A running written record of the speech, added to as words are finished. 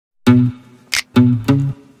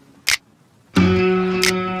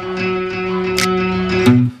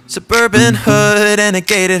Suburban hood and a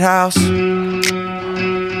gated house.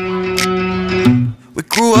 We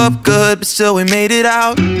grew up good, but still we made it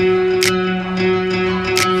out.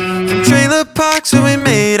 From trailer parks where we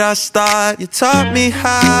made our start, you taught me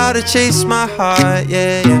how to chase my heart,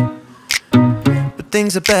 yeah, yeah. But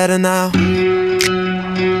things are better now.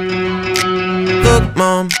 Look,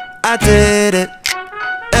 Mom, I did it.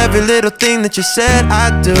 Every little thing that you said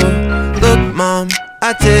I'd do. Look, Mom,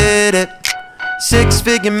 I did it.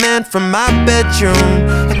 Six-figure man from my bedroom.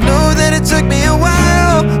 I know that it took me a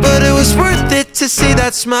while, but it was worth it to see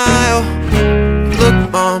that smile. Look,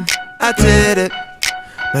 Mom, I did it.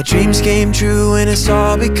 My dreams came true and it's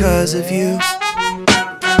all because of you.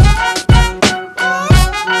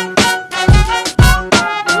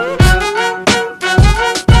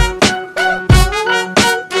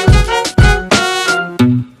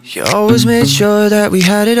 You always made sure that we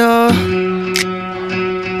had it all.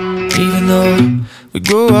 Even though we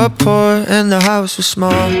grew up poor and the house was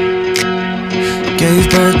small. Gave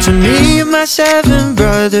birth to me and my 7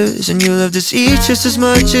 brothers, and you loved us each just as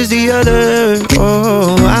much as the other.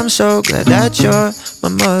 Oh, I'm so glad that you're my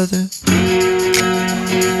mother.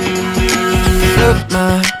 Look,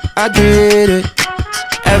 Ma, I did it.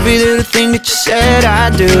 Every little thing that you said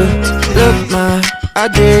I'd do. Look, Ma, I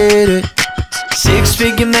did it.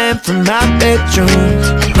 Six-figure man from my bedroom.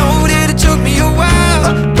 I know that it took me a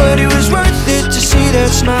while, but it was worth it to see that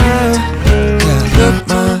smile. Yeah, look,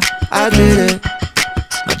 Ma, I did it.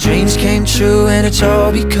 My dreams came true and it's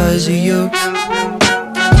all because of you.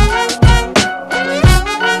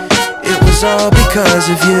 It was all because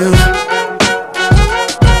of you.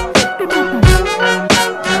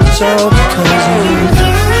 It's all because of you.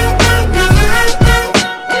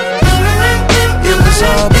 It was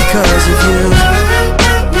all because of you.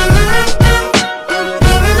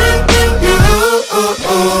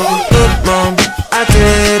 Look, Mom, I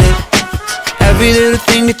did it. Every little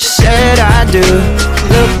thing that you said I'd do.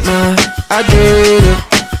 Look, Ma, I did it.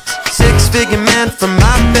 Six-figure man from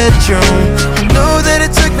my bedroom. I know that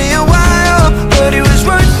it took me a while, but it was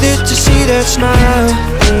worth it to see that smile.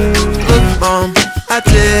 Look, Mom, I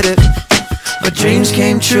did it. My dreams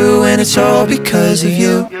came true and it's all because of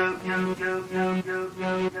you.